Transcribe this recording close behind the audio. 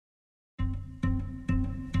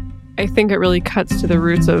I think it really cuts to the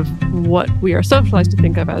roots of what we are socialized to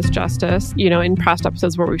think of as justice. You know, in past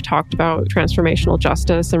episodes where we've talked about transformational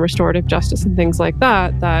justice and restorative justice and things like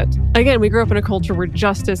that, again, we grew up in a culture where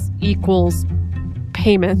justice equals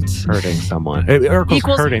payment. Hurting someone. Or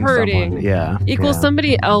equals hurting someone. Yeah. Equals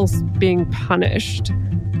somebody else being punished.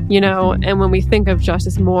 You know, and when we think of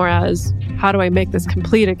justice more as, how do I make this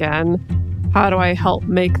complete again? How do I help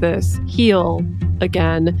make this heal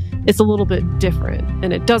again? It's a little bit different.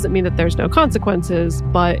 And it doesn't mean that there's no consequences,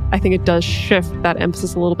 but I think it does shift that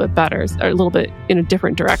emphasis a little bit better, or a little bit in a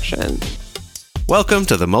different direction. Welcome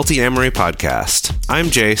to the Multi-Amory Podcast. I'm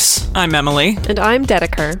Jace. I'm Emily. And I'm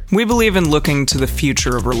Dedeker. We believe in looking to the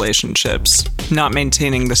future of relationships, not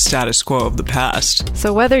maintaining the status quo of the past.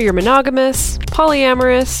 So whether you're monogamous,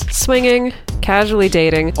 polyamorous, swinging, casually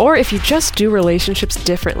dating, or if you just do relationships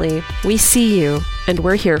differently, we see you, and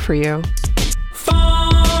we're here for you.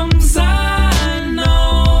 Forms I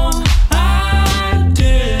know I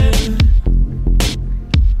did,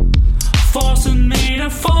 forcing me to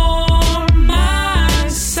form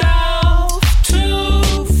myself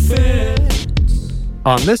to fit.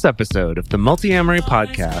 On this episode of the Multi-Amory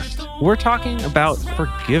Podcast, we're talking about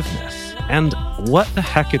forgiveness and what the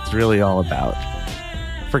heck it's really all about.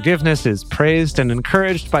 Forgiveness is praised and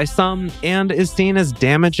encouraged by some and is seen as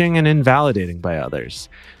damaging and invalidating by others.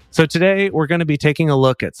 So today, we're going to be taking a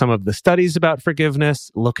look at some of the studies about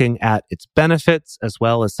forgiveness, looking at its benefits, as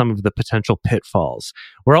well as some of the potential pitfalls.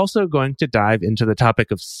 We're also going to dive into the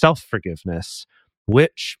topic of self-forgiveness,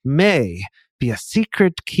 which may be a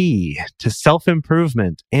secret key to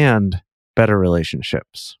self-improvement and better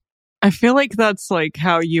relationships. I feel like that's like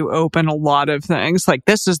how you open a lot of things. Like,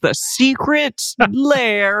 this is the secret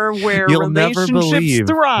lair where You'll never relationships believe.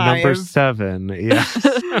 thrive. Number 7. Yeah.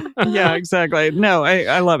 Yeah, exactly. No,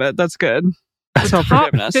 I love it. That's good.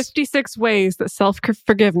 Self-forgiveness. 56 ways that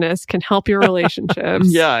self-forgiveness can help your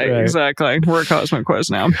relationships. Yeah, Right. exactly. We're a Cosmic Quiz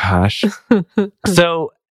now. Gosh.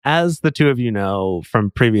 So, as the two of you know from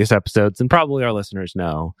previous episodes, and probably our listeners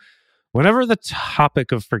know, whenever the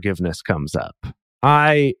topic of forgiveness comes up,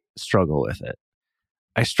 I struggle with it.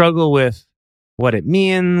 I struggle with what it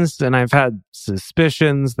means, and I've had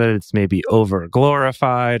suspicions that it's maybe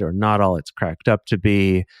over-glorified or not all it's cracked up to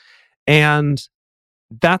be. And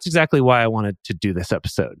that's exactly why I wanted to do this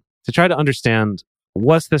episode, to try to understand,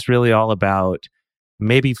 what's this really all about?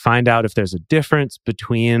 Maybe find out if there's a difference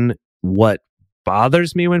between what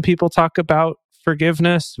bothers me when people talk about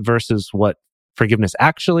forgiveness versus what forgiveness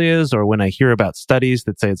actually is, or when I hear about studies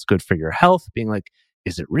that say it's good for your health, being like,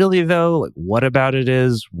 is it really though? Like, what about it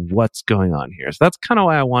is? What's going on here? So that's kind of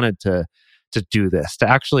why I wanted to do this, to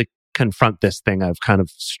actually confront this thing I've kind of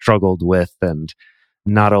struggled with and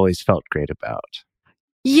not always felt great about.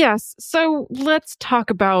 Yes. So let's talk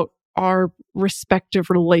about our respective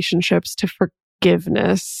relationships to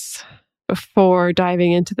forgiveness before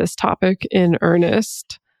diving into this topic in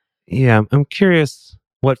earnest. Yeah, I'm curious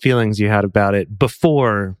what feelings you had about it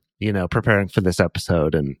before, preparing for this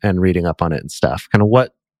episode and reading up on it and stuff. Kind of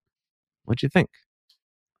what'd you think?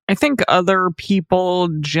 I think other people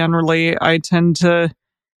generally, I tend to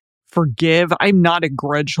forgive. I'm not a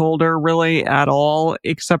grudge holder really at all,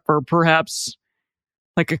 except for perhaps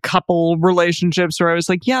like a couple relationships where I was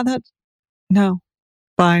like, no,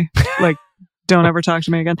 bye. Like, don't ever talk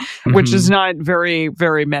to me again, which is not very,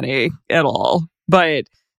 very many at all. But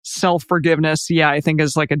self-forgiveness, I think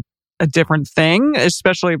is like a different thing,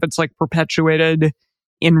 especially if it's like perpetuated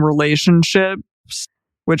in relationships,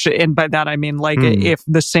 and by that I mean like if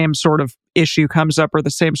the same sort of issue comes up or the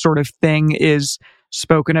same sort of thing is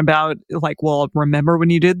spoken about, like, well, remember when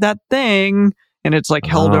you did that thing, and it's like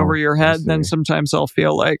held over your head, then sometimes I'll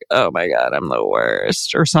feel like, oh my God, I'm the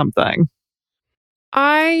worst or something.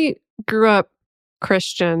 I grew up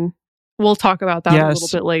Christian. We'll talk about that a little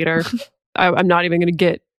bit later. I'm not even going to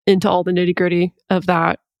get into all the nitty gritty of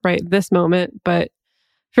that right this moment. But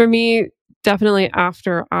for me, definitely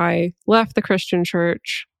after I left the Christian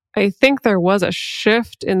church, I think there was a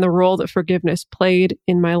shift in the role that forgiveness played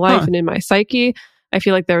in my life and in my psyche. I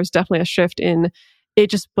feel like there was definitely a shift in, it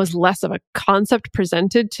just was less of a concept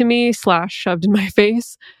presented to me / shoved in my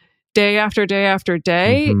face day after day after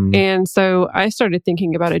day. Mm-hmm. And so I started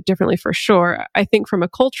thinking about it differently for sure. I think from a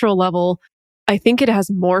cultural level, I think it has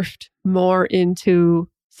morphed more into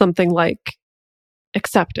something like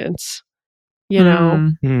acceptance. We're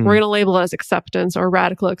going to label it as acceptance or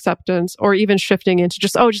radical acceptance, or even shifting into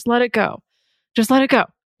just let it go. Just let it go.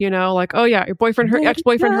 like, oh yeah, your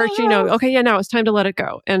ex-boyfriend hurt you. Okay, yeah, now it's time to let it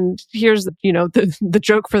go. And here's, the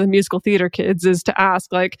joke for the musical theater kids is to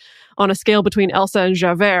ask, like, on a scale between Elsa and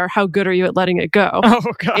Javert, how good are you at letting it go?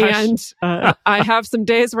 Oh gosh. And I have some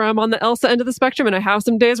days where I'm on the Elsa end of the spectrum, and I have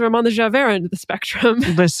some days where I'm on the Javert end of the spectrum.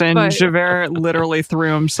 Listen, Javert literally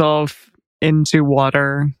threw himself into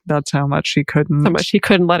water. That's how much he couldn't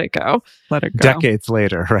let it go. Decades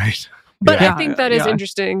later, right? But I think that is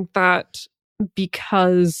interesting that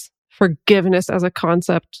because forgiveness as a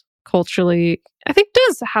concept culturally, I think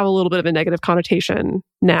does have a little bit of a negative connotation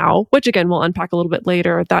now, which again, we'll unpack a little bit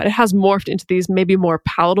later, that it has morphed into these maybe more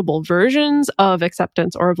palatable versions of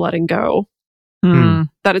acceptance or of letting go.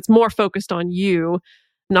 That it's more focused on you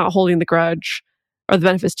not holding the grudge or the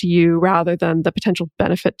benefits to you rather than the potential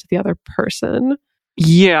benefit to the other person.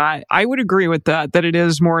 Yeah, I would agree with that it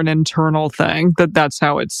is more an internal thing, that's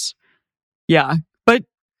how it's, yeah.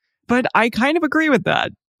 But I kind of agree with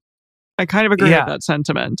that. I kind of agree with that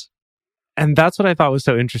sentiment. And that's what I thought was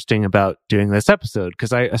so interesting about doing this episode,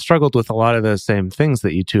 because I struggled with a lot of those same things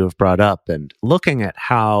that you two have brought up, and looking at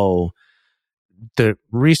how the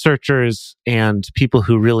researchers and people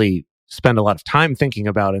who really spend a lot of time thinking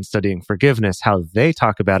about and studying forgiveness, how they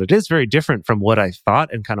talk about it is very different from what I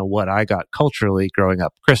thought and kind of what I got culturally growing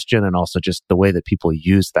up Christian, and also just the way that people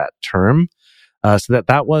use that term. So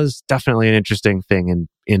that was definitely an interesting thing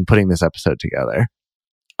in putting this episode together.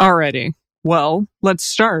 Alrighty. Well, let's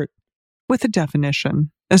start with a definition,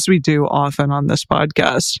 as we do often on this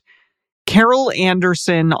podcast. Carol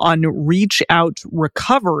Anderson on Reach Out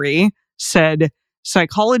Recovery said,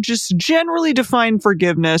 psychologists generally define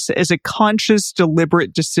forgiveness as a conscious,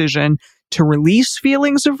 deliberate decision to release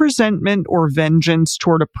feelings of resentment or vengeance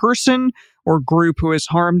toward a person or group who has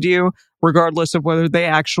harmed you, regardless of whether they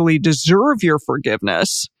actually deserve your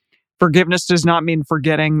forgiveness. Forgiveness does not mean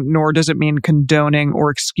forgetting, nor does it mean condoning or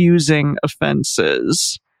excusing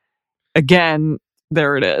offenses. Again,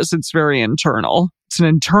 there it is. It's very internal. It's an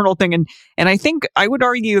internal thing. And I think I would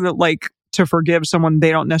argue that, like, to forgive someone,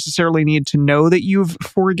 they don't necessarily need to know that you've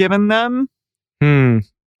forgiven them.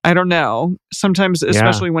 I don't know. Sometimes,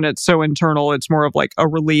 especially when it's so internal, it's more of like a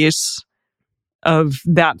release of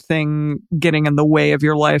that thing getting in the way of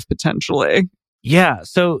your life potentially. Yeah.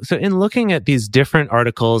 So in looking at these different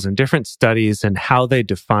articles and different studies and how they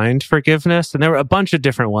defined forgiveness, and there were a bunch of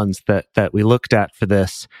different ones that we looked at for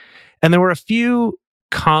this, and there were a few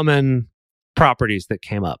common properties that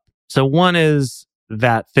came up. So one is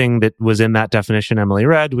that thing that was in that definition Emily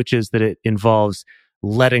read, which is that it involves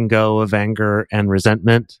letting go of anger and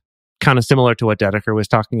resentment, kind of similar to what Dedeker was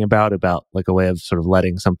talking about like a way of sort of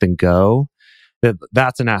letting something go.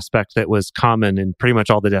 That's an aspect that was common in pretty much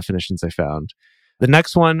all the definitions I found. The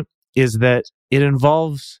next one is that it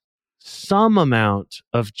involves some amount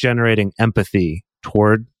of generating empathy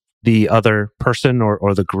toward the other person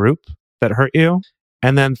or the group that hurt you.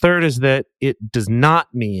 And then third is that it does not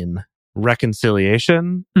mean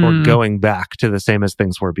reconciliation or going back to the same as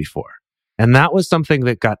things were before. And that was something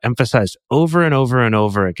that got emphasized over and over and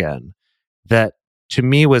over again, that to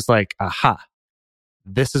me was like, aha,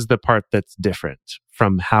 this is the part that's different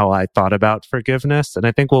from how I thought about forgiveness. And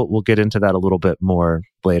I think we'll get into that a little bit more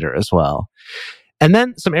later as well. And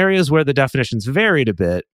then some areas where the definitions varied a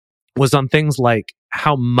bit was on things like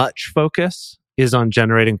how much focus is on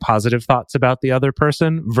generating positive thoughts about the other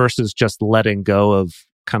person versus just letting go of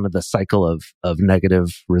kind of the cycle of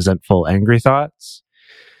negative, resentful, angry thoughts.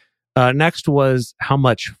 Next was how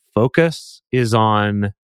much focus is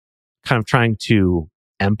on kind of trying to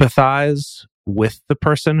empathize with the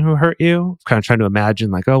person who hurt you, kind of trying to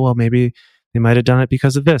imagine like, oh, well, maybe they might have done it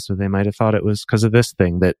because of this, or they might have thought it was because of this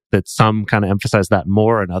thing, that some kind of emphasize that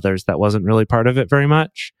more and others that wasn't really part of it very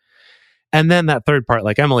much. And then that third part,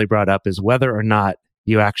 like Emily brought up, is whether or not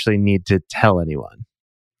you actually need to tell anyone,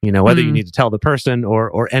 whether you need to tell the person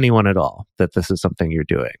or anyone at all that this is something you're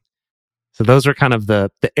doing. So those are kind of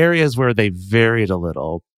the areas where they varied a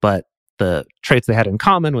little, but the traits they had in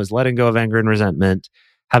common was letting go of anger and resentment,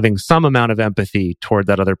 having some amount of empathy toward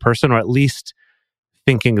that other person, or at least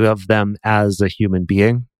thinking of them as a human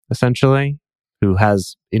being, essentially, who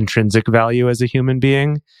has intrinsic value as a human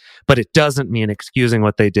being. But it doesn't mean excusing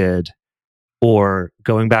what they did or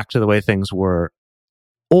going back to the way things were,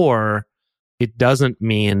 or it doesn't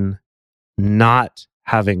mean not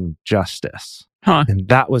having justice. And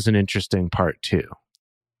that was an interesting part too.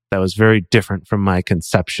 That was very different from my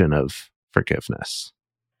conception of forgiveness.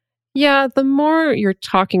 Yeah, the more you're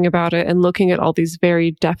talking about it and looking at all these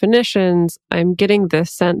varied definitions, I'm getting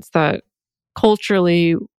this sense that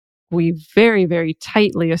culturally, we very, very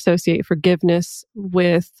tightly associate forgiveness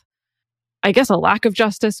with, I guess, a lack of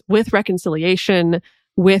justice, with reconciliation,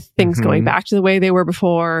 with things going back to the way they were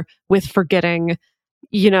before, with forgetting.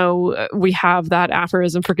 We have that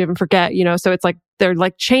aphorism, forgive and forget, so it's like they're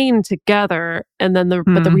like chained together. And then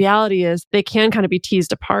but the reality is they can kind of be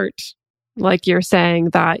teased apart. Like you're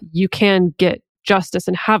saying, that you can get justice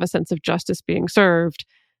and have a sense of justice being served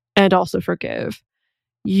and also forgive.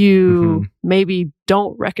 You maybe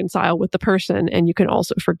don't reconcile with the person and you can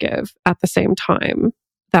also forgive at the same time.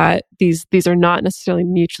 That these are not necessarily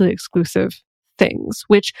mutually exclusive things,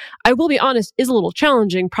 which I will be honest is a little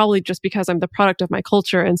challenging, probably just because I'm the product of my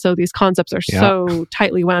culture. And so these concepts are so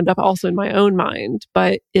tightly wound up also in my own mind.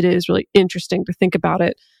 But it is really interesting to think about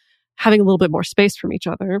it, having a little bit more space from each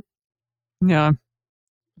other. Yeah.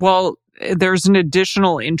 Well, there's an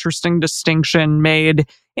additional interesting distinction made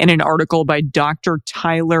in an article by Dr.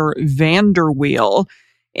 Tyler Vanderweel,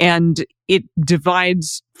 and it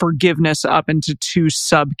divides forgiveness up into two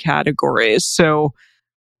subcategories. So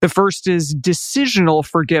the first is decisional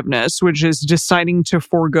forgiveness, which is deciding to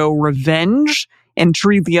forego revenge and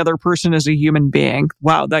treat the other person as a human being.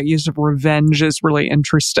 Wow, that use of revenge is really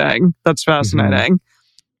interesting. That's fascinating.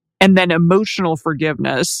 And then emotional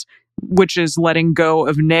forgiveness, which is letting go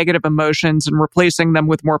of negative emotions and replacing them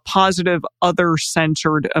with more positive,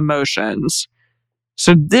 other-centered emotions.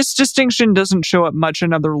 So this distinction doesn't show up much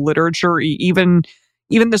in other literature. Even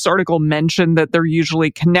this article mentioned that they're usually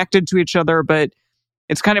connected to each other, but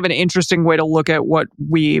it's kind of an interesting way to look at what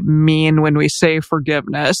we mean when we say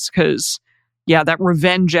forgiveness, because that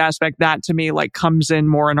revenge aspect, that to me like comes in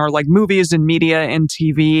more in our like movies and media and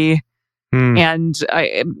TV. And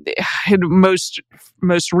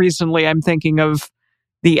most recently, I'm thinking of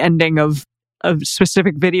the ending of a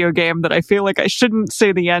specific video game that I feel like I shouldn't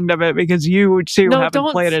say the end of it because you too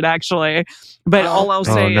haven't played it actually. But all I'll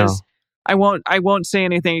say is I won't say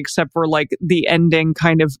anything except for like the ending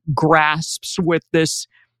kind of grasps with this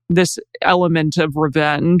element of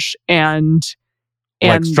revenge and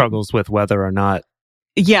like struggles with whether or not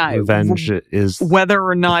revenge is whether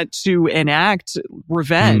or not to enact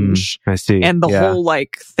revenge. I see. And the whole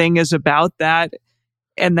like thing is about that,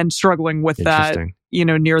 and then struggling with that,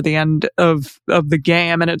 near the end of the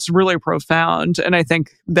game, and it's really profound. And I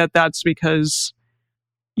think that's because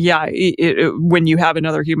when you have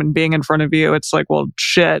another human being in front of you, it's like, well,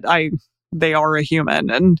 shit, they are a human,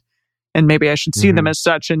 and maybe I should see them as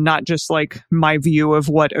such and not just like my view of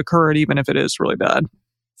what occurred, even if it is really bad.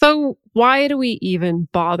 So why do we even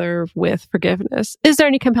bother with forgiveness? Is there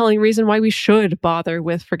any compelling reason why we should bother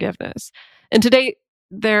with forgiveness? And to date,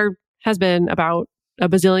 there has been about a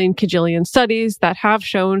bazillion, kajillion studies that have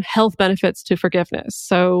shown health benefits to forgiveness.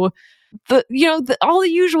 So all the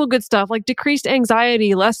usual good stuff like decreased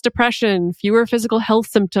anxiety, less depression, fewer physical health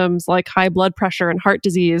symptoms like high blood pressure and heart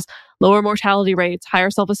disease, lower mortality rates, higher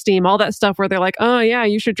self-esteem, all that stuff where they're like, oh yeah,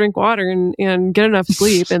 you should drink water and get enough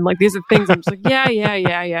sleep. And like, these are things I'm just like,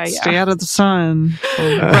 yeah. Stay out of the sun.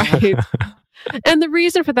 Right. And the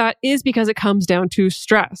reason for that is because it comes down to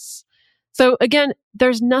stress. So again,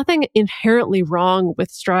 there's nothing inherently wrong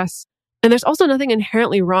with stress. And there's also nothing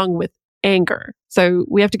inherently wrong with anger. So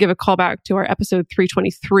we have to give a call back to our episode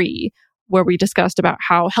 323, where we discussed about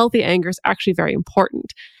how healthy anger is actually very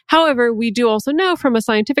important. However, we do also know from a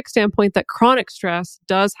scientific standpoint that chronic stress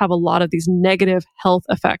does have a lot of these negative health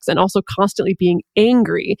effects, and also constantly being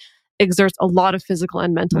angry exerts a lot of physical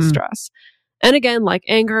and mental stress. And again, like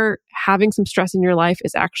anger, having some stress in your life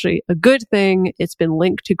is actually a good thing. It's been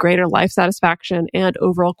linked to greater life satisfaction and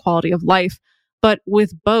overall quality of life. But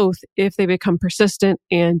with both, if they become persistent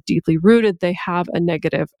and deeply rooted, they have a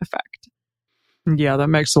negative effect. Yeah, that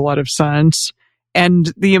makes a lot of sense.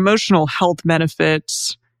 And the emotional health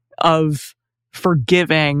benefits of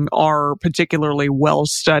forgiving are particularly well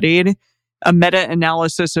studied. A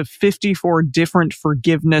meta-analysis of 54 different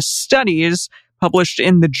forgiveness studies published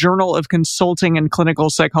in the Journal of Consulting and Clinical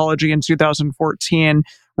Psychology in 2014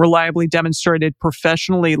 reliably demonstrated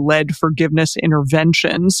professionally led forgiveness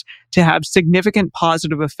interventions to have significant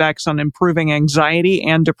positive effects on improving anxiety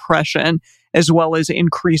and depression, as well as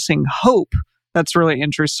increasing hope. That's really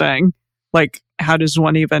interesting. Like, how does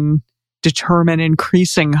one even determine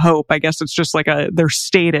increasing hope? I guess it's just like they're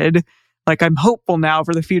stated, like, I'm hopeful now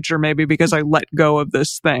for the future, maybe because I let go of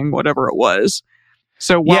this thing, whatever it was.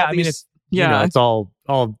 So while it's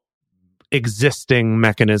all existing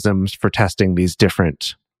mechanisms for testing these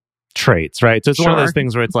different traits, right? So it's one of those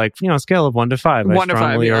things where it's like, scale of 1 to 5. I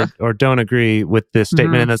strongly or don't agree with this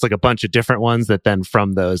statement. And there's like a bunch of different ones that then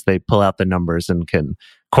from those, they pull out the numbers and can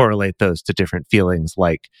correlate those to different feelings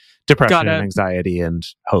like depression and anxiety and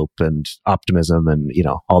hope and optimism and,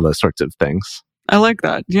 all those sorts of things. I like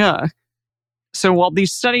that. Yeah. So while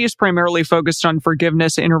these studies primarily focused on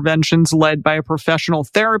forgiveness interventions led by a professional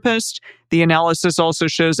therapist, the analysis also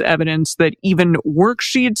shows evidence that even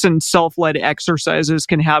worksheets and self-led exercises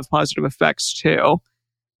can have positive effects too.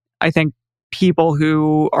 I think people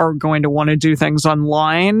who are going to want to do things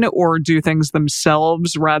online or do things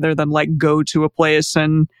themselves rather than like go to a place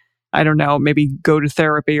and, I don't know, maybe go to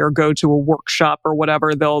therapy or go to a workshop or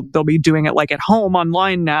whatever, they'll be doing it like at home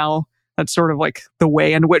online now. That's sort of like the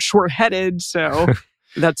way in which we're headed. So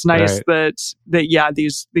that's nice Right. that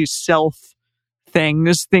these self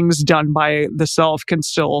things done by the self can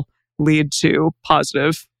still lead to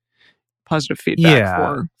positive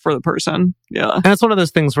feedback for the person. Yeah. And it's one of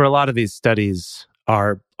those things where a lot of these studies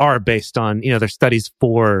are based on, they're studies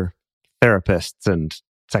for therapists and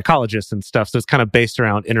psychologists and stuff. So it's kind of based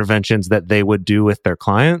around interventions that they would do with their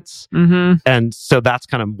clients. Mm-hmm. And so that's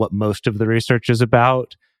kind of what most of the research is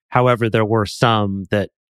about. However, there were some that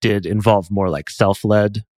did involve more like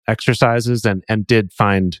self-led exercises and did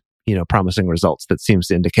find, promising results that seems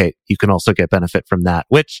to indicate you can also get benefit from that,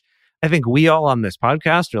 which I think we all on this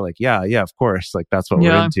podcast are like, yeah, of course, like that's what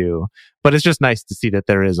we're into. But it's just nice to see that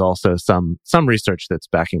there is also some research that's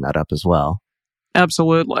backing that up as well.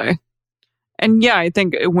 Absolutely. And yeah, I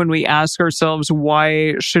think when we ask ourselves,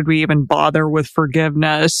 why should we even bother with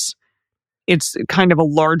forgiveness? It's kind of a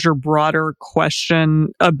larger, broader question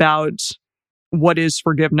about what is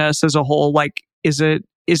forgiveness as a whole. Like, is it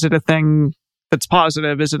a thing that's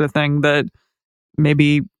positive? Is it a thing that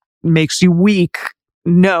maybe makes you weak?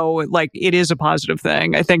 No, like it is a positive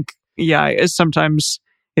thing. I think, sometimes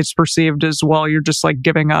it's perceived as, well, you're just like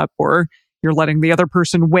giving up or you're letting the other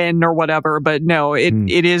person win or whatever. But no, it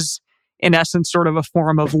is in essence sort of a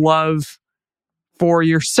form of love for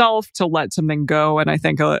yourself to let something go. And I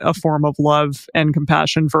think a form of love and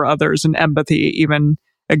compassion for others and empathy, even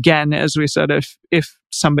again, as we said, if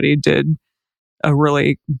somebody did a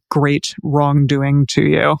really great wrongdoing to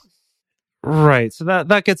you. Right. So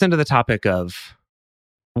that gets into the topic of,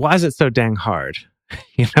 why is it so dang hard?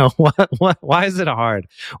 Why is it hard?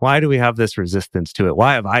 Why do we have this resistance to it?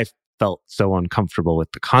 Why have I felt so uncomfortable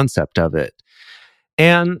with the concept of it?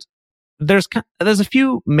 And there's a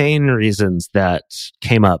few main reasons that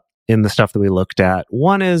came up in the stuff that we looked at.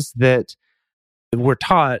 One is that we're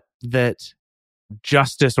taught that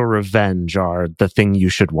justice or revenge are the thing you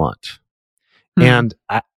should want. And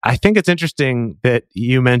I think it's interesting that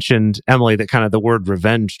you mentioned, Emily, that kind of the word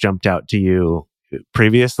revenge jumped out to you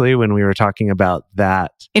previously when we were talking about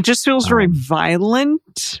that. It just feels very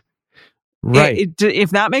violent. Right. If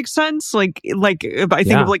that makes sense, like if I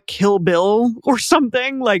think of like Kill Bill or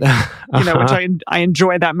something, like, which I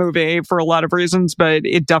enjoy that movie for a lot of reasons, but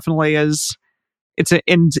it definitely is, it's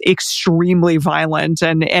extremely violent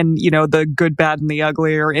and, The Good, Bad and the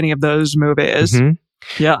Ugly or any of those movies.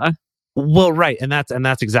 Mm-hmm. Yeah. Well, right. And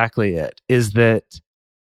that's exactly it, is that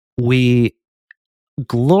we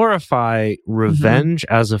glorify revenge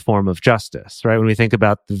as a form of justice, right? When we think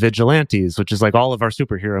about the vigilantes, which is like all of our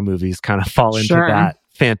superhero movies kind of fall into that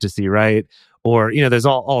fantasy, right? Or, there's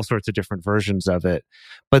all sorts of different versions of it.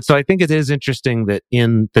 But so I think it is interesting that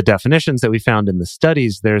in the definitions that we found in the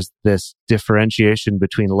studies, there's this differentiation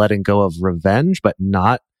between letting go of revenge, but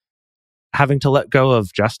not having to let go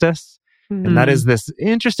of justice. Mm-hmm. And that is this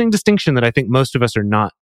interesting distinction that I think most of us are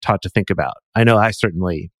not taught to think about. I know I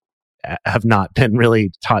certainly have not been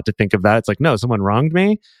really taught to think of that. It's like, no, someone wronged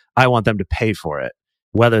me. I want them to pay for it,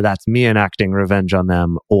 whether that's me enacting revenge on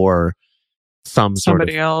them or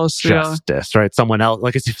somebody else justice, right? Someone else,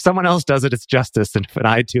 like if someone else does it, it's justice, and if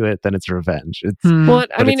I do it, then it's revenge.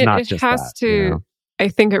 It has to. I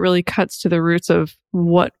think it really cuts to the roots of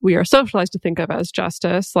what we are socialized to think of as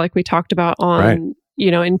justice, like we talked about on,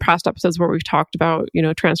 in past episodes where we've talked about,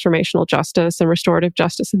 transformational justice and restorative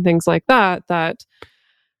justice and things like that. That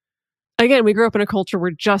again, we grew up in a culture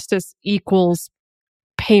where justice equals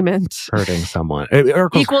payment, hurting someone,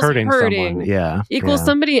 equals hurting someone, equals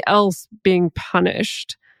somebody else being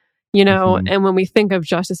punished, And when we think of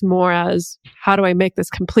justice more as, how do I make this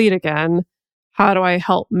complete again? How do I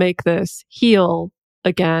help make this heal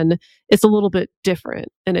again? It's a little bit different,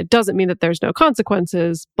 and it doesn't mean that there's no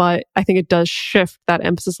consequences, but I think it does shift that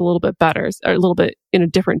emphasis a little bit better, or a little bit in a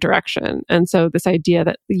different direction. And so this idea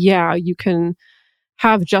that you can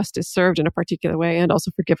have justice served in a particular way and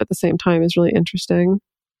also forgive at the same time is really interesting.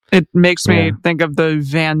 It makes me think of the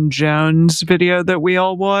Van Jones video that we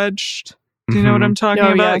all watched. Do you know what I'm talking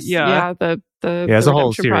about? Yes. The as a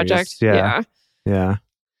whole series. Project. Yeah.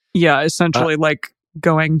 Essentially, like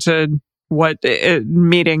going to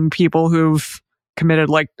meeting people who've committed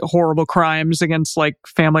like horrible crimes against like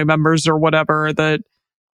family members or whatever, that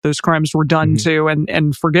those crimes were done to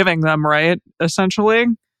and forgiving them, right? Essentially.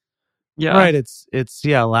 Yeah. Right. It's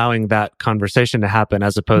allowing that conversation to happen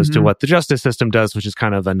as opposed to what the justice system does, which is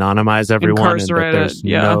kind of anonymize everyone and that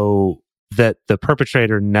there's that the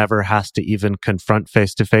perpetrator never has to even confront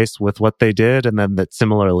face to face with what they did, and then that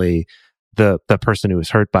similarly the person who was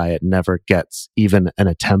hurt by it never gets even an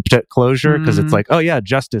attempt at closure, because it's like, oh yeah,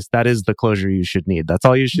 justice, that is the closure you should need. That's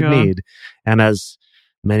all you should need. And as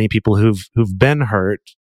many people who've been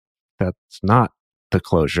hurt, that's not the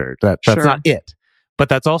closure. That's not it. But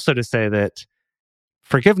that's also to say that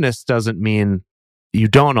forgiveness doesn't mean you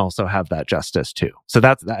don't also have that justice too. So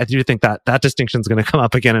I do think that distinction is going to come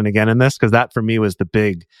up again and again in this, because that for me was the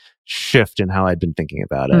big shift in how I'd been thinking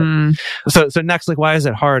about it. So next, like, why is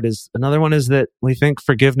it hard? Is another one is that we think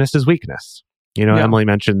forgiveness is weakness. You know, Emily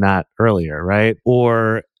mentioned that earlier, right?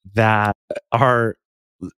 Or that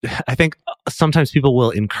I think sometimes people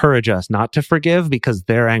will encourage us not to forgive because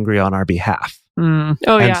they're angry on our behalf. Oh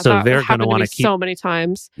yeah, so they're going to want to keep so many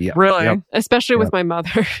times. Yeah, really, especially with my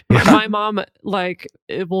mother. My mom, like,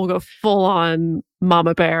 it will go full on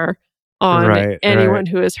mama bear on anyone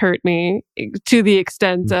who has hurt me, to the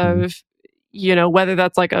extent of, you know, whether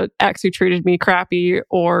that's like an ex who treated me crappy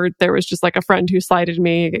or there was just like a friend who slighted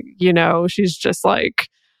me. You know, she's just like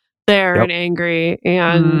there and angry,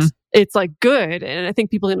 and it's like good. And I think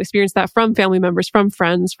people can experience that from family members, from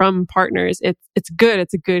friends, from partners. It's good.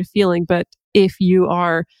 It's a good feeling. But if you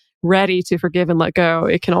are ready to forgive and let go,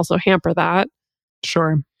 it can also hamper that.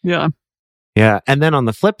 Sure. Yeah. Yeah. And then on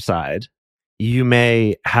the flip side, you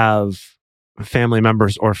may have family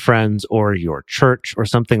members or friends or your church or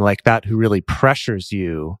something like that who really pressures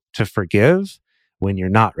you to forgive when you're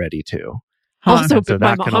not ready to. Also, so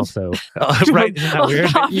that can also right? Isn't that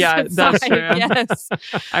weird? Yeah, that's true. Yes,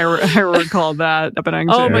 I recall that happening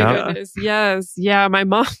too. Oh my goodness, yes, yeah. My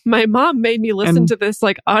mom made me listen to this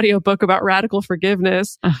like audiobook about radical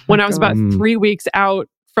forgiveness when I was about 3 weeks out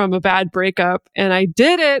from a bad breakup, and I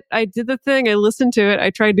did it. I did the thing. I listened to it.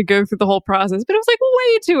 I tried to go through the whole process, but it was like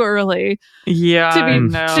way too early.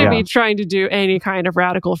 To be trying to do any kind of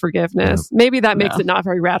radical forgiveness. Maybe that makes it not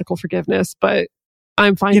very radical forgiveness, but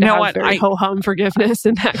I'm fine to have very ho-hum forgiveness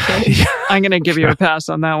in that case. I'm going to give you a pass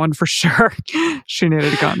on that one for sure. She needed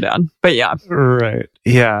to calm down. But yeah. Right.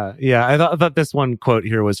 Yeah. Yeah. I thought this one quote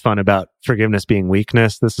here was fun about forgiveness being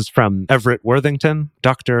weakness. This is from Everett Worthington,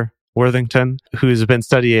 Dr. Worthington, who's been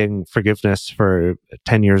studying forgiveness for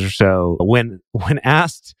 10 years or so. When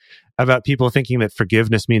asked about people thinking that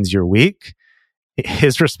forgiveness means you're weak,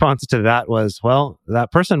 his response to that was, well,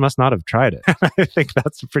 that person must not have tried it. I think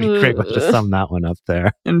that's a pretty great way to sum that one up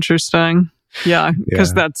there. Interesting. Yeah,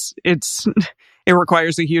 because it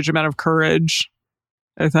requires a huge amount of courage,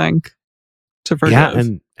 I think, to forgive. Yeah,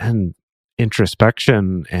 and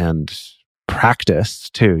introspection and practice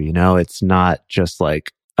too. You know, it's not just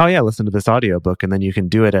like, oh yeah, listen to this audiobook and then you can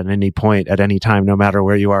do it at any point, at any time, no matter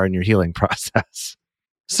where you are in your healing process.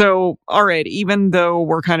 So, all right, even though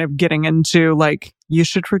we're kind of getting into like, you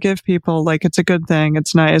should forgive people, like it's a good thing,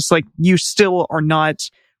 it's nice, like you still are not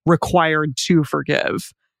required to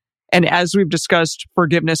forgive. And as we've discussed,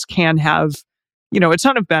 forgiveness can have, you know, a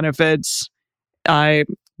ton of benefits,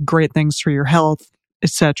 great things for your health,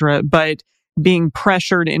 etc. But being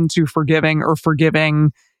pressured into forgiving or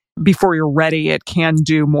forgiving before you're ready, it can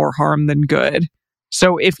do more harm than good.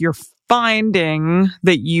 So if you're finding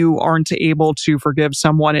that you aren't able to forgive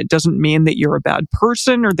someone, it doesn't mean that you're a bad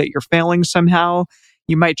person or that you're failing somehow.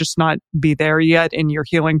 You might just not be there yet in your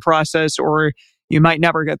healing process, or you might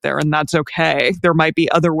never get there, and that's okay. There might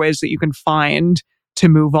be other ways that you can find to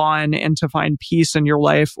move on and to find peace in your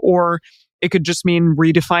life, or it could just mean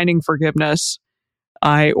redefining forgiveness,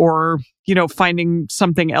 or, you know, finding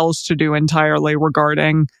something else to do entirely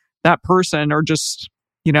regarding that person, or just,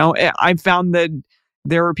 you know, I've found that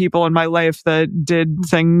there are people in my life that did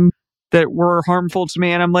things that were harmful to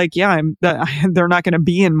me. And I'm like, yeah, they're not going to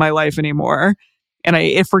be in my life anymore. And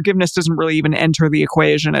if forgiveness doesn't really even enter the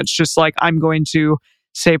equation, it's just like, I'm going to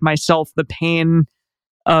save myself the pain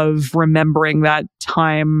of remembering that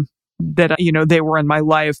time that, you know, they were in my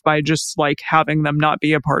life by just like having them not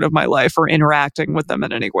be a part of my life or interacting with them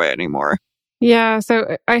in any way anymore. Yeah,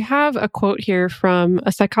 so I have a quote here from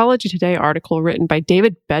a Psychology Today article written by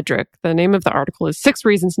David Bedrick. The name of the article is 6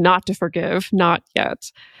 Reasons Not to Forgive, Not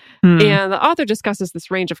Yet. And the author discusses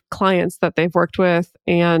this range of clients that they've worked with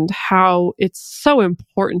and how it's so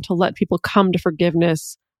important to let people come to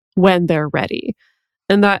forgiveness when they're ready.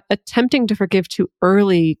 And that attempting to forgive too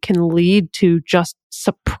early can lead to just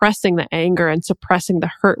suppressing the anger and suppressing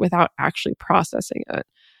the hurt without actually processing it.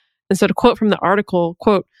 And so to quote from the article,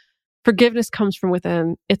 quote, "Forgiveness comes from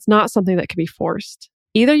within. It's not something that can be forced.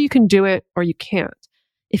 Either you can do it or you can't.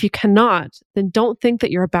 If you cannot, then don't think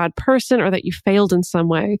that you're a bad person or that you failed in some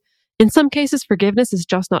way. In some cases, forgiveness is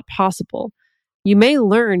just not possible. You may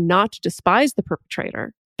learn not to despise the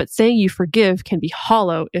perpetrator, but saying you forgive can be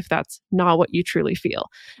hollow if that's not what you truly feel.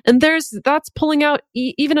 And that's pulling out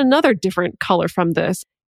even another different color from this.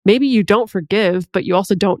 Maybe you don't forgive, but you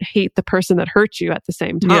also don't hate the person that hurt you at the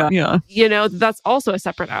same time. Yeah. You know, that's also a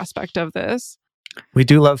separate aspect of this. We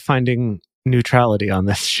do love finding neutrality on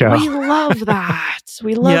this show. We love that.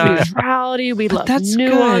 We love neutrality. We love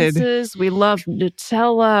nuances. Good. We love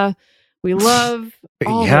Nutella. We love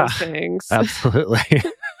all those things. Absolutely.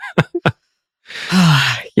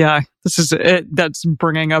 Yeah, this is it. That's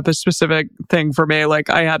bringing up a specific thing for me. Like,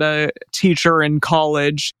 I had a teacher in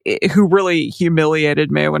college who really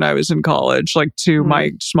humiliated me when I was in college, like to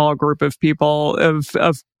my small group of people,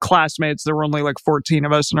 of classmates. There were only like 14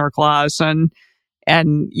 of us in our class.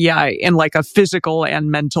 And yeah, in like a physical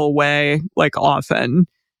and mental way, like often.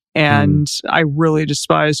 And I really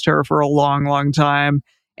despised her for a long, long time.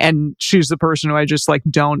 And she's the person who I just like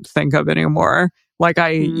don't think of anymore. Like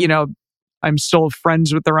you know, I'm still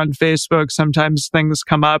friends with her on Facebook. Sometimes things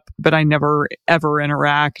come up, but I never ever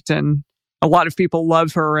interact. And a lot of people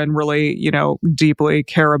love her and really, you know, deeply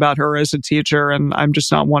care about her as a teacher. And I'm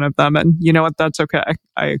just not one of them. And you know what? That's okay.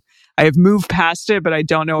 I have moved past it, but I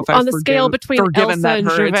don't know if I've on the scale between Elsa and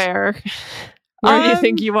Javert. Where do you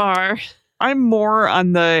think you are? I'm more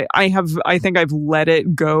on the, I think I've let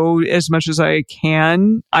it go as much as I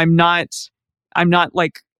can. I'm not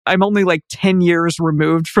like, I'm only like 10 years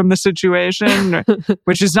removed from the situation,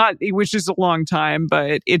 which is a long time,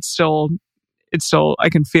 but it's still, I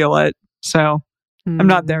can feel it. So I'm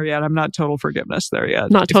not there yet. I'm not total forgiveness there yet.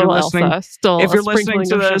 Not total Elsa. Still if you're listening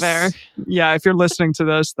to this, if you're listening to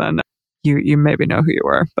this, then you maybe know who you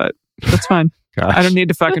were, but that's fine. I don't need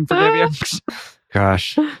to fucking forgive you.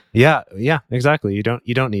 Gosh. Yeah, exactly. You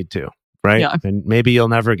don't need to, right? Yeah. And maybe you'll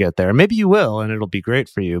never get there. Maybe you will and it'll be great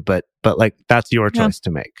for you, but like that's your choice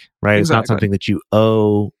to make, right? Exactly. It's not something that you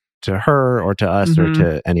owe to her or to us or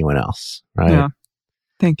to anyone else, right? Yeah.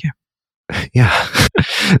 Thank you. Yeah.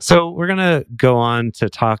 So we're going to go on to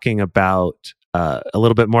talking about a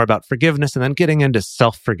little bit more about forgiveness and then getting into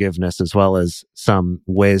self-forgiveness as well as some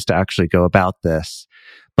ways to actually go about this.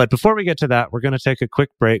 But before we get to that, we're going to take a quick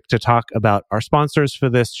break to talk about our sponsors for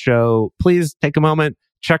this show. Please take a moment,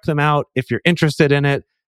 check them out. If you're interested in it,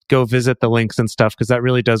 go visit the links and stuff, because that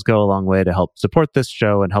really does go a long way to help support this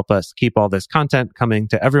show and help us keep all this content coming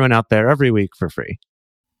to everyone out there every week for free.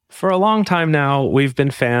 For a long time now, we've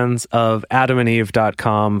been fans of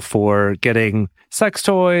adamandeve.com for getting sex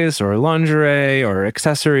toys or lingerie or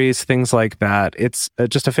accessories, things like that. It's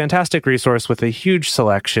just a fantastic resource with a huge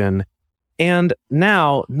selection. And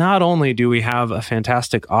now, not only do we have a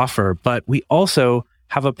fantastic offer, but we also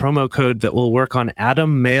have a promo code that will work on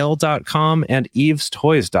adammail.com and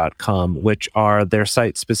evestoys.com, which are their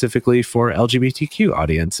sites specifically for LGBTQ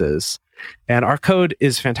audiences. And our code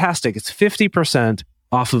is fantastic. It's 50%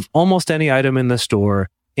 off of almost any item in the store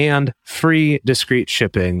and free discreet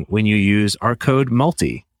shipping when you use our code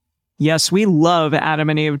MULTI. Yes, we love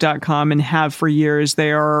adamandeve.com and have for years.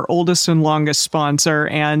 They are our oldest and longest sponsor,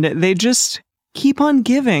 and they just keep on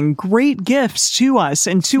giving great gifts to us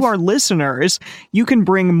and to our listeners. You can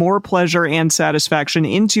bring more pleasure and satisfaction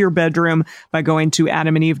into your bedroom by going to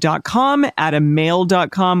adamandeve.com,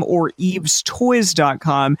 adammail.com, or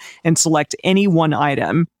evestoys.com and select any one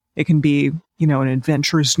item. It can be, you know, an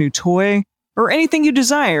adventurous new toy or anything you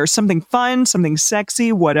desire, something fun, something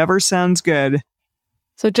sexy, whatever sounds good.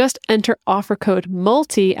 So just enter offer code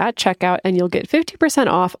MULTI at checkout and you'll get 50%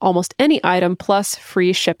 off almost any item plus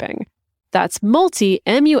free shipping. That's MULTI,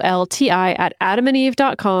 M-U-L-T-I, at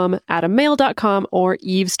adamandeve.com, adammail.com, or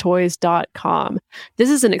evestoys.com. This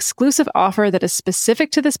is an exclusive offer that is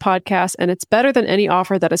specific to this podcast, and it's better than any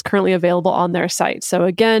offer that is currently available on their site. So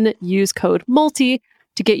again, use code MULTI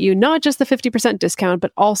to get you not just the 50% discount,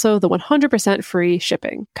 but also the 100% free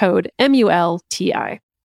shipping. Code MULTI.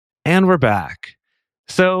 And we're back.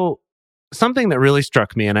 So something that really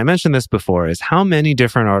struck me, and I mentioned this before, is how many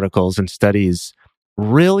different articles and studies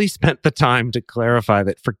really spent the time to clarify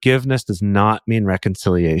that forgiveness does not mean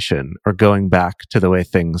reconciliation or going back to the way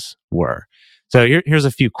things were. So here's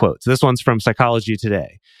a few quotes. This one's from Psychology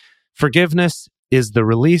Today. Forgiveness is the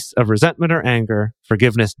release of resentment or anger.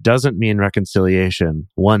 Forgiveness doesn't mean reconciliation.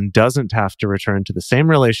 One doesn't have to return to the same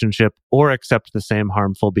relationship or accept the same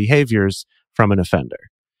harmful behaviors from an offender.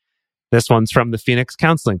 This one's from the Phoenix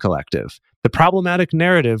Counseling Collective. The problematic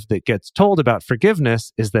narrative that gets told about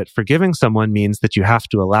forgiveness is that forgiving someone means that you have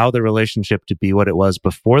to allow the relationship to be what it was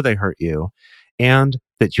before they hurt you, and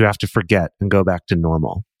that you have to forget and go back to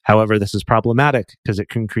normal. However, this is problematic because it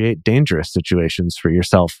can create dangerous situations for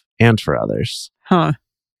yourself and for others.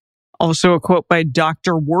 Also, a quote by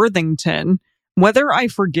Dr. Worthington: "Whether I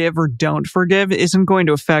forgive or don't forgive isn't going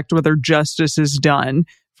to affect whether justice is done.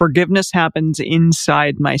 Forgiveness happens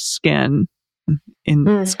inside my skin."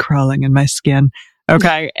 It's crawling in my skin.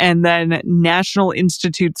 Okay. And then National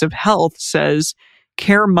Institutes of Health says,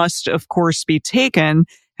 "Care must, of course, be taken.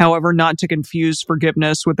 However, not to confuse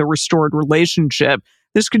forgiveness with a restored relationship.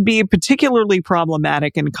 This could be particularly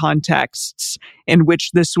problematic in contexts in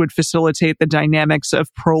which this would facilitate the dynamics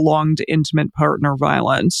of prolonged intimate partner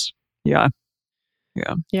violence." Yeah.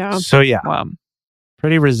 So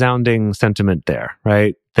pretty resounding sentiment there,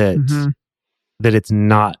 right? That it's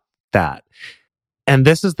not that. And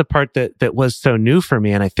this is the part that was so new for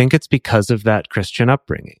me. And I think it's because of that Christian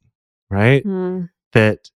upbringing, right?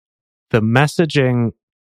 That the messaging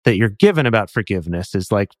that you're given about forgiveness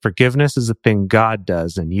is like, forgiveness is a thing God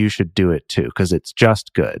does and you should do it too, because it's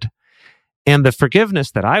just good. And the forgiveness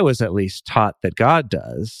that I was at least taught that God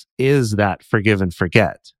does is that forgive and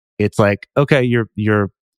forget. It's like, okay,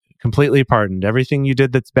 you're completely pardoned. Everything you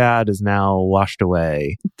did that's bad is now washed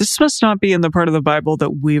away. This must not be in the part of the Bible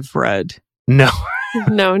that we've read. No.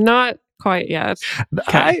 No, not quite yet.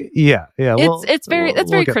 Okay. That's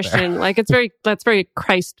very Christian. Like that's very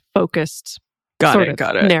Christ focused.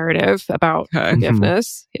 Got it. Narrative about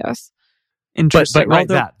forgiveness. Yes. Interesting. But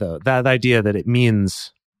that idea that it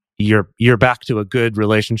means you're back to a good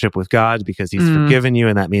relationship with God because he's forgiven you,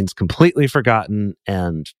 and that means completely forgotten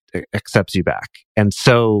and accepts you back. And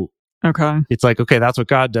so it's like, okay, that's what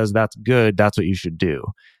God does. That's good. That's what you should do.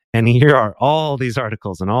 And here are all these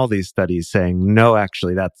articles and all these studies saying, no,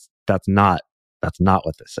 actually, that's not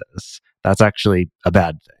what this is. That's actually a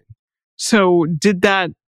bad thing. So did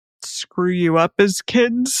that screw you up as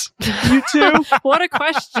kids, you two? What a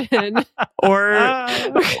question. Or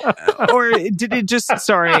did it just,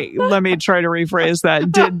 sorry, let me try to rephrase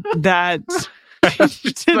that. Did that...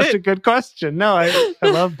 Such a good question. No, I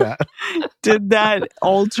love that. Did that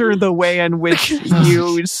alter the way in which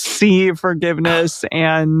you see forgiveness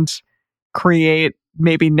and create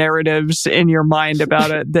maybe narratives in your mind about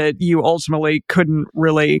it that you ultimately couldn't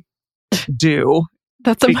really do?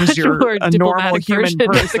 That's a much more a normal human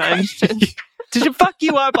person. Did it fuck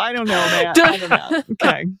you up? I don't know, man. I don't know.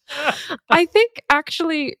 Okay. I think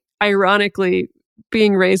actually, ironically,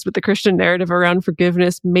 being raised with the Christian narrative around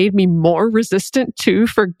forgiveness made me more resistant to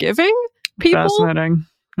forgiving people. Fascinating.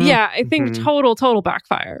 Yeah, I think total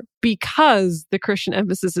backfire, because the Christian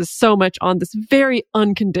emphasis is so much on this very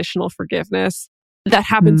unconditional forgiveness that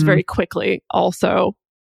happens very quickly also.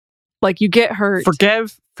 Like, you get hurt.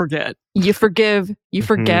 Forgive, forget. You forgive, you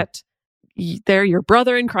forget. They're your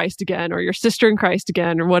brother in Christ again, or your sister in Christ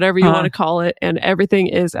again, or whatever you want to call it. And everything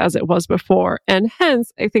is as it was before. And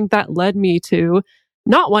hence, I think that led me to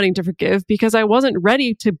not wanting to forgive because I wasn't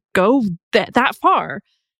ready to go that far.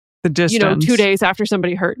 The distance. 2 days after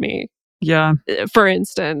somebody hurt me. Yeah. For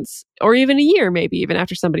instance, or even a year, maybe even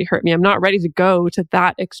after somebody hurt me. I'm not ready to go to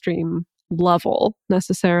that extreme level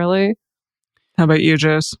necessarily. How about you,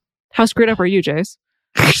 Jace? How screwed up are you, Jace?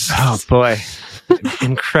 Oh boy.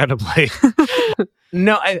 Incredibly.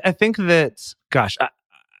 No, I think that, gosh,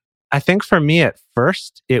 I think for me at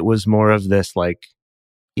first, it was more of this like,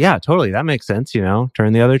 yeah, totally, that makes sense,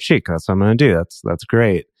 turn the other cheek. That's what I'm going to do. That's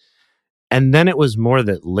great. And then it was more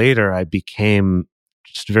that later I became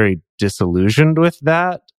just very disillusioned with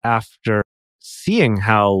that after seeing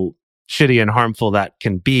how shitty and harmful that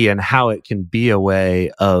can be, and how it can be a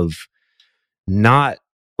way of not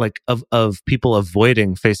of people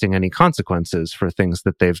avoiding facing any consequences for things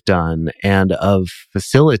that they've done, and of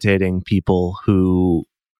facilitating people who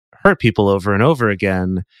hurt people over and over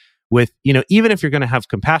again with, even if you're going to have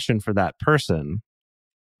compassion for that person,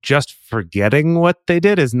 just forgetting what they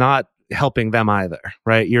did is not helping them either,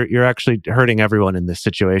 right? You're actually hurting everyone in this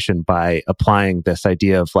situation by applying this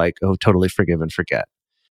idea of like, oh, totally forgive and forget.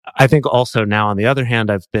 I think also now, on the other hand,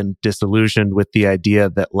 I've been disillusioned with the idea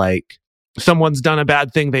that like, someone's done a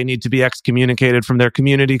bad thing, they need to be excommunicated from their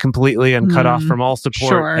community completely and cut off from all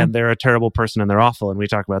support, and they're a terrible person and they're awful. And we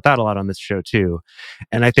talk about that a lot on this show too.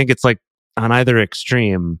 And I think it's like, on either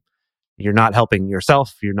extreme, you're not helping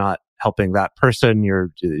yourself, you're not helping that person,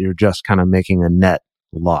 you're just kind of making a net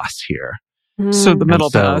loss here. So the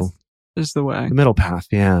middle path is the way. The middle path,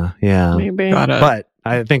 yeah. Maybe. But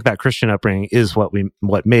I think that Christian upbringing is what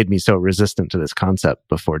made me so resistant to this concept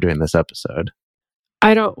before doing this episode.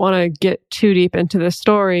 I don't want to get too deep into this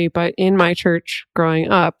story, but in my church growing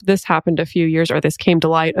up, this happened this came to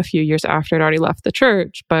light a few years after I'd already left the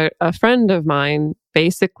church. But a friend of mine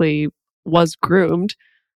basically was groomed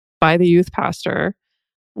by the youth pastor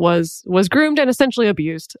was groomed and essentially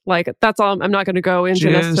abused. Like, that's all. I'm not going to go into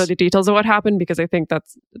necessarily the details of what happened, because I think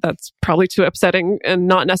that's probably too upsetting and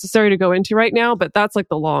not necessary to go into right now. But that's like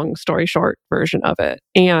the long story short version of it.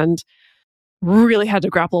 And really had to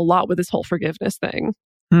grapple a lot with this whole forgiveness thing.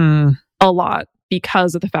 A lot,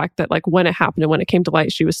 because of the fact that, like, when it happened and when it came to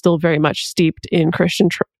light, she was still very much steeped in Christian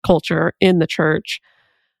culture in the church,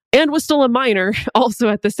 and was still a minor also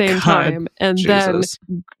at the same time. And Jesus.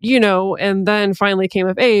 Then, and then finally came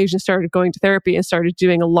of age and started going to therapy and started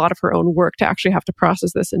doing a lot of her own work to actually have to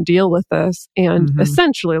process this and deal with this. And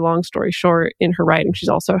essentially, long story short, in her writing, she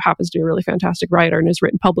also happens to be a really fantastic writer and has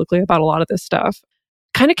written publicly about a lot of this stuff.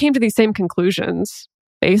 Kind of came to these same conclusions,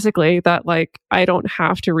 basically, that, like, I don't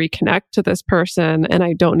have to reconnect to this person, and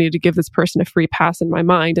I don't need to give this person a free pass in my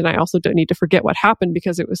mind. And I also don't need to forget what happened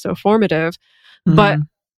because it was so formative. But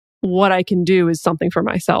what I can do is something for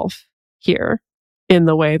myself here in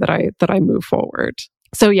the way that I move forward.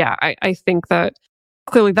 So yeah, I think that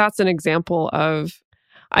clearly that's an example of,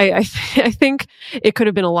 I think it could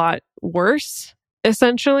have been a lot worse,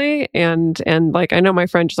 essentially. And like, I know my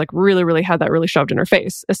friend just like really, really had that really shoved in her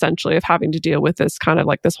face, essentially, of having to deal with this kind of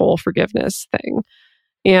like this whole forgiveness thing.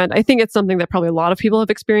 And I think it's something that probably a lot of people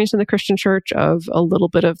have experienced in the Christian church, of a little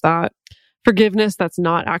bit of that forgiveness that's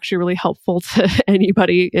not actually really helpful to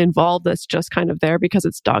anybody involved, that's just kind of there because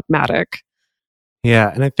it's dogmatic.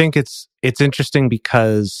 Yeah, and I think it's interesting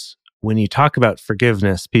because when you talk about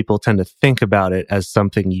forgiveness, people tend to think about it as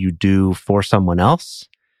something you do for someone else.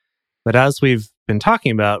 But as we've been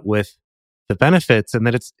talking about with the benefits, and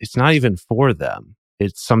that it's not even for them.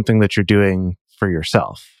 It's something that you're doing for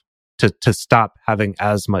yourself to stop having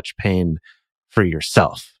as much pain for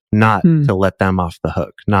yourself. Not to let them off the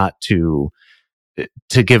hook, not to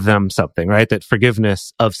give them something, right? That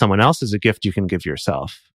forgiveness of someone else is a gift you can give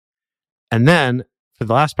yourself. And then for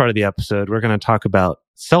the last part of the episode, we're going to talk about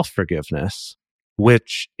self-forgiveness,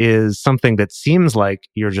 which is something that seems like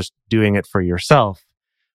you're just doing it for yourself,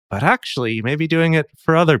 but actually you may be doing it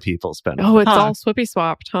for other people's benefit. Oh, it's all swippy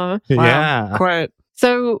swapped, huh? Wow. Yeah. Quite.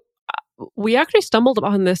 So we actually stumbled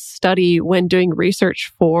upon this study when doing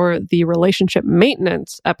research for the relationship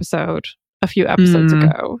maintenance episode a few episodes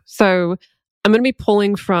ago. So I'm going to be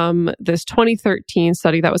pulling from this 2013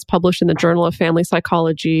 study that was published in the Journal of Family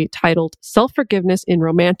Psychology titled Self-Forgiveness in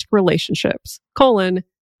Romantic Relationships,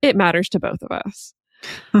 It Matters to Both of Us.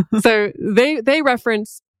 So they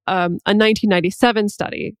reference a 1997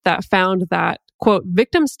 study that found that, quote,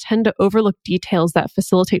 victims tend to overlook details that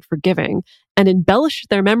facilitate forgiving and embellish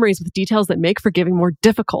their memories with details that make forgiving more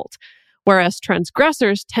difficult, whereas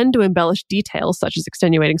transgressors tend to embellish details such as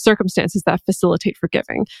extenuating circumstances that facilitate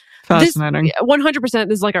forgiving. Fascinating. 100%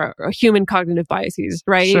 this is like our human cognitive biases,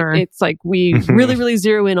 right? Sure. It's like we really, really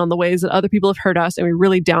zero in on the ways that other people have hurt us, and we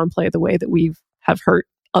really downplay the way that we have hurt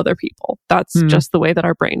other people. That's just the way that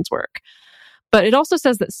our brains work. But it also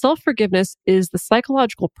says that self-forgiveness is the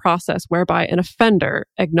psychological process whereby an offender,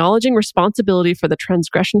 acknowledging responsibility for the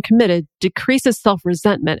transgression committed, decreases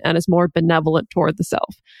self-resentment and is more benevolent toward the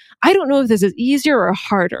self. I don't know if this is easier or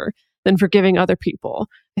harder than forgiving other people.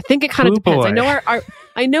 I think it kind of depends. Boy.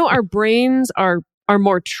 I know our brains are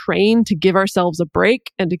more trained to give ourselves a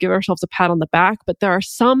break and to give ourselves a pat on the back, but there are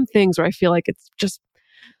some things where I feel like it's just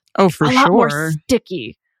lot more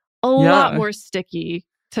sticky. Lot more sticky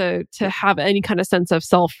to have any kind of sense of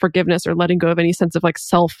self-forgiveness or letting go of any sense of like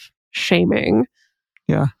self-shaming.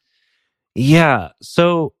 Yeah. Yeah.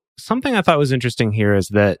 So something I thought was interesting here is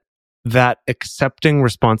that accepting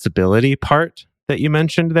responsibility part that you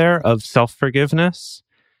mentioned there of self-forgiveness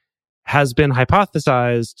has been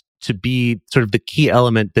hypothesized to be sort of the key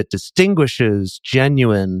element that distinguishes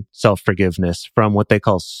genuine self-forgiveness from what they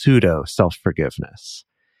call pseudo self-forgiveness.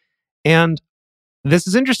 And this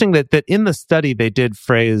is interesting that in the study they did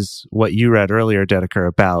phrase what you read earlier, Dedeker,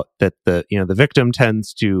 about that the victim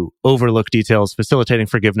tends to overlook details facilitating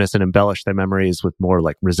forgiveness and embellish their memories with more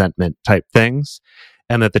like resentment type things,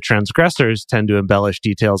 and that the transgressors tend to embellish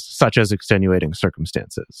details such as extenuating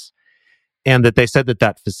circumstances, and that they said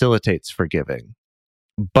that facilitates forgiving.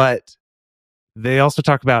 But they also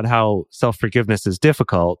talk about how self-forgiveness is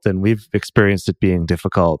difficult, and we've experienced it being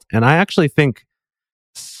difficult. And I actually think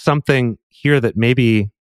something here that maybe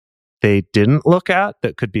they didn't look at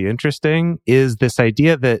that could be interesting is this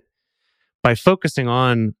idea that by focusing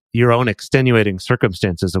on your own extenuating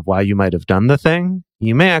circumstances of why you might have done the thing,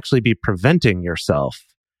 you may actually be preventing yourself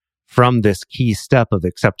from this key step of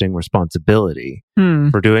accepting responsibility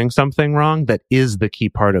for doing something wrong that is the key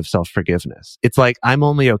part of self-forgiveness. It's like, I'm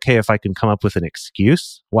only okay if I can come up with an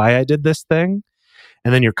excuse why I did this thing.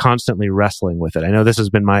 And then you're constantly wrestling with it. I know this has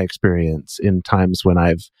been my experience in times when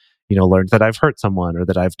I've learned that I've hurt someone or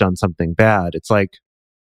that I've done something bad, it's like,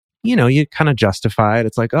 you kind of justify it.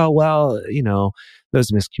 It's like, oh, well,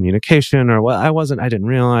 there's miscommunication, or well, I didn't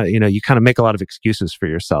realize, you kind of make a lot of excuses for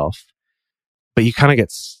yourself, but you kind of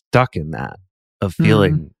get stuck in that of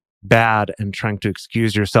feeling bad and trying to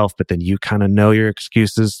excuse yourself, but then you kind of know your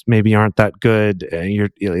excuses maybe aren't that good.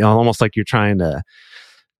 You're almost like you're trying to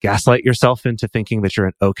gaslight yourself into thinking that you're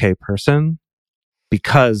an okay person,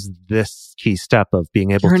 because this key step of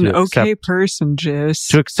being able to okay person, Jess.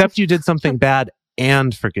 To accept you did something bad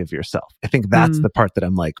and forgive yourself. I think that's the part that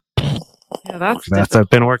I'm like, yeah, that's I've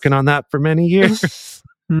been working on that for many years.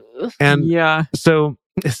 And yeah. So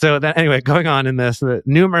that anyway, going on in this, the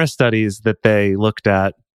numerous studies that they looked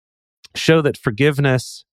at show that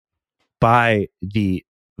forgiveness by the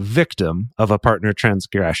victim of a partner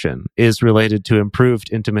transgression is related to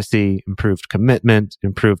improved intimacy, improved commitment,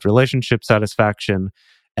 improved relationship satisfaction,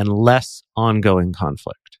 and less ongoing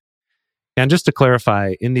conflict. And just to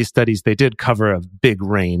clarify, in these studies, they did cover a big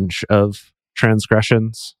range of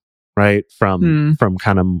transgressions, right? From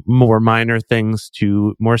kind of more minor things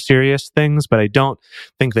to more serious things. But I don't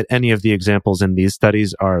think that any of the examples in these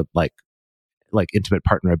studies are like intimate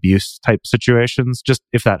partner abuse type situations. Just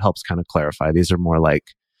if that helps kind of clarify, these are more like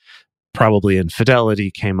probably infidelity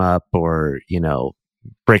came up, or,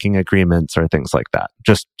 breaking agreements or things like that.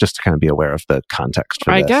 Just to kind of be aware of the context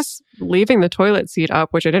for this. I guess leaving the toilet seat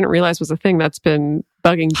up, which I didn't realize was a thing that's been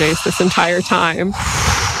bugging Jace this entire time,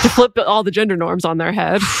 to flip all the gender norms on their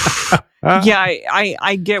head. Yeah,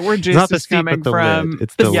 I get where Jace is coming from.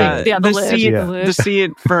 It's the lid. Yeah, the lid. The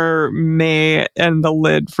seat for me and the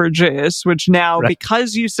lid for Jace, which now,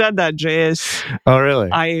 because you said that, Jace. Oh, really?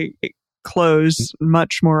 I close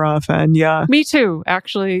much more often. Yeah. Me too,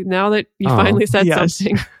 actually, now that you finally said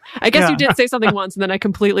something. I guess you did say something once and then I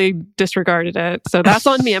completely disregarded it. So that's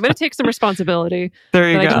on me. I'm going to take some responsibility. There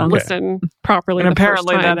you go. I didn't listen properly and the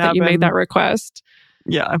apparently first time that you made that request.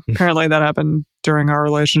 Yeah, apparently that happened during our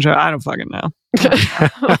relationship. I don't fucking know.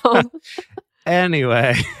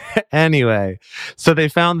 Anyway, so they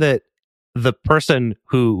found that the person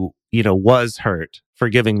who, was hurt,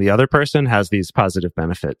 forgiving the other person has these positive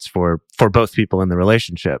benefits for both people in the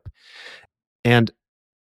relationship. And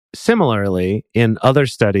similarly, in other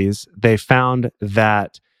studies, they found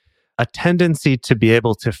that a tendency to be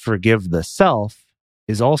able to forgive the self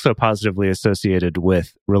is also positively associated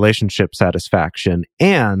with relationship satisfaction,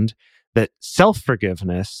 and that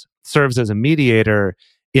self-forgiveness serves as a mediator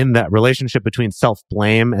in that relationship between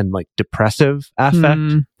self-blame and like depressive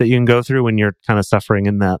affect that you can go through when you're kind of suffering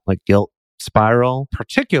in that like guilt spiral,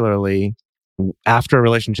 particularly after a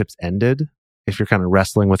relationship's ended. If you're kind of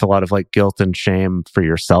wrestling with a lot of like guilt and shame for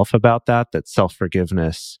yourself about that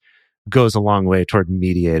self-forgiveness goes a long way toward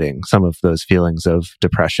mediating some of those feelings of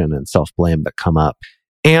depression and self-blame that come up.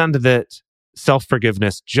 And that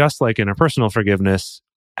self-forgiveness, just like interpersonal forgiveness,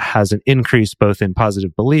 has an increase both in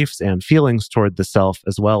positive beliefs and feelings toward the self,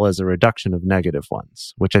 as well as a reduction of negative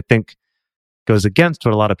ones, which I think goes against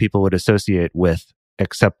what a lot of people would associate with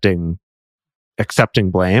accepting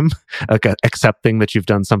blame, like accepting that you've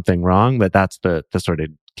done something wrong. But that's the sort of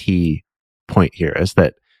key point here, is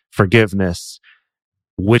that forgiveness,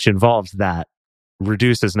 which involves that,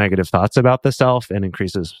 reduces negative thoughts about the self and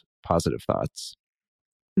increases positive thoughts.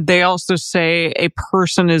 They also say a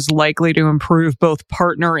person is likely to improve both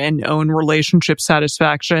partner and own relationship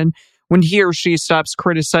satisfaction when he or she stops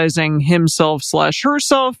criticizing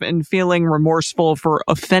himself/herself and feeling remorseful for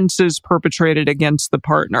offenses perpetrated against the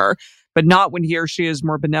partner, but not when he or she is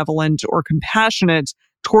more benevolent or compassionate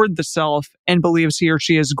toward the self and believes he or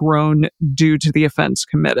she has grown due to the offense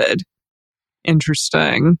committed.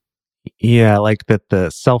 Interesting. Yeah, like that the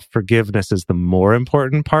self-forgiveness is the more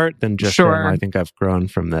important part than just saying, I think I've grown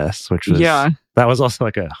from this, which was, that was also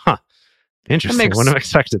like interesting. Wouldn't have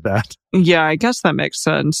expected that. Yeah, I guess that makes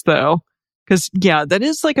sense though. Because, that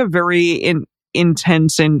is like a very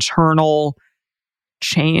intense internal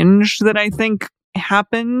change that I think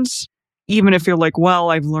happens, even if you're like, well,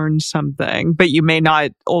 I've learned something, but you may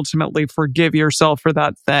not ultimately forgive yourself for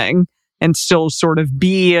that thing and still sort of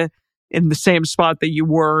be in the same spot that you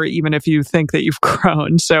were, even if you think that you've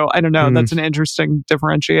grown. So I don't know. That's an interesting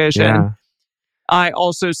differentiation. Yeah. I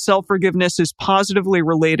also, self-forgiveness is positively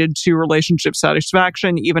related to relationship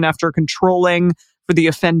satisfaction, even after controlling for the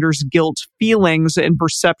offender's guilt feelings and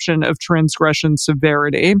perception of transgression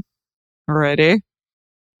severity. Alrighty.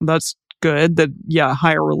 That's good. That,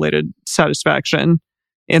 higher related satisfaction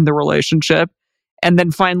in the relationship. And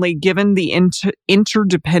then finally, given the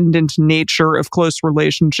interdependent nature of close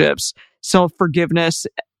relationships, self-forgiveness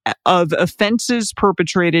of offenses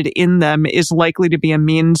perpetrated in them is likely to be a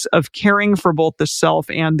means of caring for both the self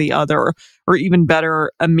and the other, or even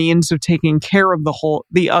better, a means of taking care of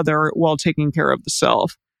the other while taking care of the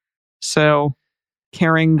self. So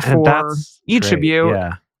caring for each of you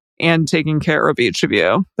and taking care of each of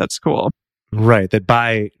you. That's cool. Right. That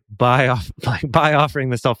by offering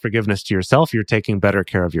the self-forgiveness to yourself, you're taking better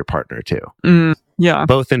care of your partner too. Yeah.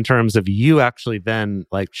 Both in terms of you actually then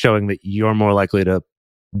like showing that you're more likely to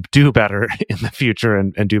do better in the future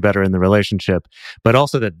and do better in the relationship, but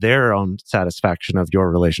also that their own satisfaction of your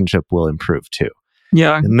relationship will improve too.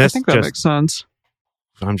 Yeah. And I think that makes sense.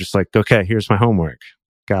 I'm just like, okay, here's my homework.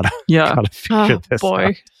 Gotta figure this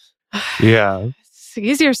out. Yeah. It's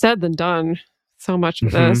easier said than done. So much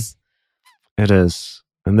of this. It is.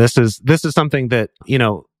 And this is something that,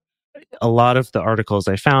 a lot of the articles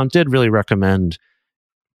I found did really recommend,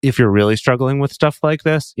 if you're really struggling with stuff like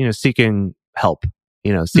this, seeking help,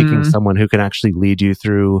 seeking someone who can actually lead you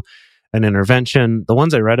through an intervention. The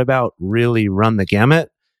ones I read about really run the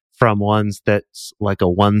gamut, from ones that's like a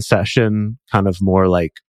one session, kind of more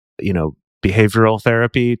like, behavioral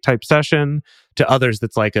therapy type session, to others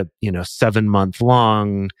that's like a 7-month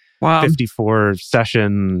long 54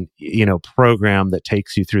 session program that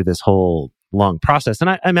takes you through this whole long process. And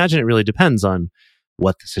I imagine it really depends on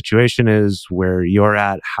what the situation is, where you're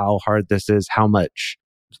at, how hard this is, how much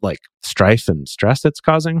like strife and stress it's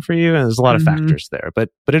causing for you, and there's a lot of factors there. But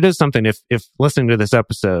it is something, if listening to this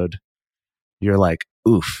episode you're like,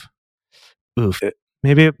 oof,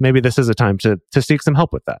 maybe this is a time to seek some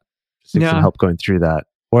help with that. Seek some help going through that,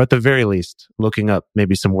 or at the very least, looking up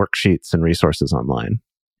maybe some worksheets and resources online.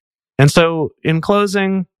 And so, in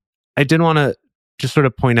closing, I did want to just sort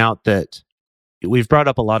of point out that we've brought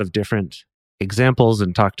up a lot of different examples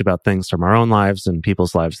and talked about things from our own lives and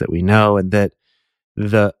people's lives that we know, and that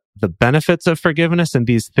the benefits of forgiveness and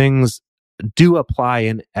these things do apply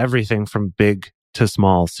in everything from big to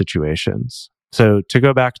small situations. So, to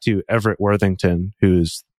go back to Everett Worthington,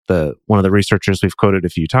 who's one of the researchers we've quoted a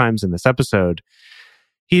few times in this episode,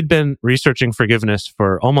 he'd been researching forgiveness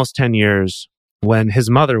for almost 10 years when his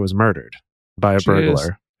mother was murdered by a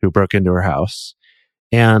burglar who broke into her house.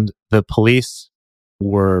 And the police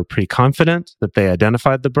were pretty confident that they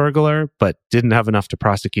identified the burglar, but didn't have enough to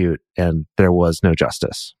prosecute, and there was no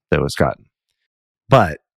justice that was gotten.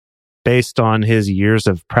 But based on his years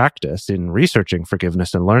of practice in researching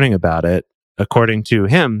forgiveness and learning about it, according to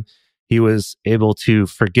him, he was able to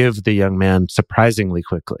forgive the young man surprisingly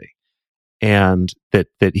quickly. And that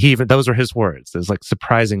he even, those were his words. It was like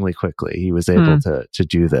surprisingly quickly he was able to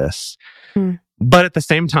do this. But at the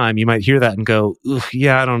same time, you might hear that and go,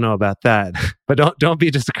 yeah, I don't know about that. But don't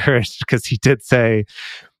be discouraged, because he did say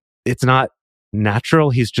it's not natural.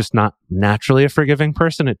 He's just not naturally a forgiving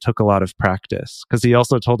person. It took a lot of practice, because he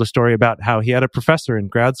also told a story about how he had a professor in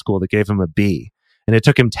grad school that gave him a B. And it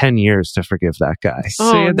took him 10 years to forgive that guy.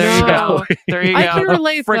 Oh, there you go. There you go. I can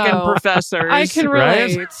relate, Freaking professors. I can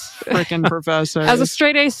relate. Right? Freaking professors. As a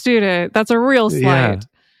straight A student, that's a real slight.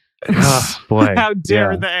 Yeah. Oh, boy. How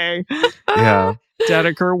dare they? Yeah.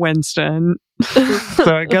 Dedeker Winston.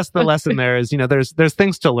 So I guess the lesson there is, there's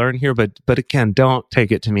things to learn here, but again, don't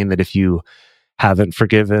take it to mean that if you haven't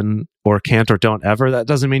forgiven or can't or don't ever, that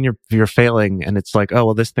doesn't mean you're failing. And it's like, oh,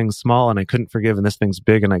 well, this thing's small and I couldn't forgive, and this thing's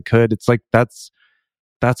big and I could. It's like, that's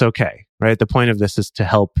okay, right? The point of this is to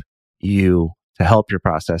help you, to help your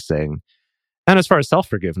processing. And as far as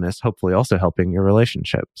self-forgiveness, hopefully also helping your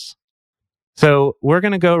relationships. So we're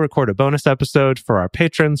going to go record a bonus episode for our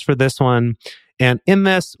patrons for this one. And in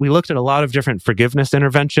this, we looked at a lot of different forgiveness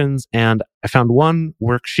interventions, and I found one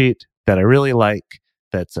worksheet that I really like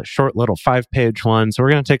that's a short little 5-page one. So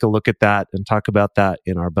we're going to take a look at that and talk about that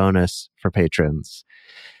in our bonus for patrons.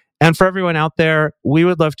 And for everyone out there, we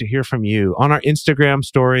would love to hear from you. On our Instagram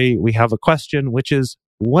story, we have a question, which is,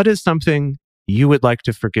 what is something you would like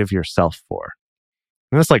to forgive yourself for?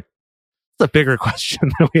 And that's like, it's a bigger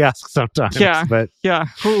question than we ask sometimes. Yeah. But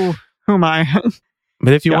who am I?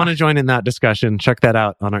 But if you want to join in that discussion, check that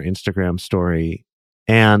out on our Instagram story.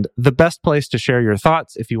 And the best place to share your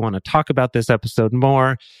thoughts, if you want to talk about this episode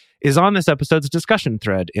more, is on this episode's discussion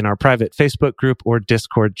thread in our private Facebook group or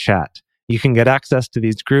Discord chat. You can get access to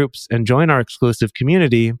these groups and join our exclusive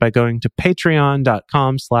community by going to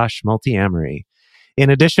patreon.com/multiamory. In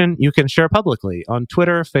addition, you can share publicly on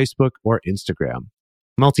Twitter, Facebook, or Instagram.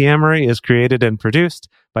 Multiamory is created and produced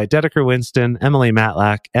by Dedeker Winston, Emily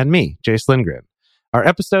Matlack, and me, Jace Lindgren. Our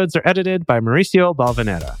episodes are edited by Mauricio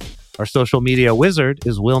Balvanera. Our social media wizard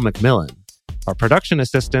is Will McMillan. Our production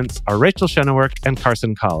assistants are Rachel Shenowork and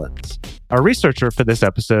Carson Collins. Our researcher for this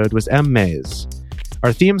episode was M. Mays.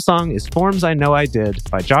 Our theme song is Forms I Know I Did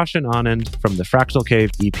by Josh and Anand from the Fractal Cave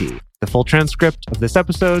EP. The full transcript of this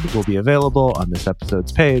episode will be available on this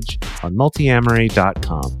episode's page on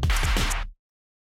multiamory.com.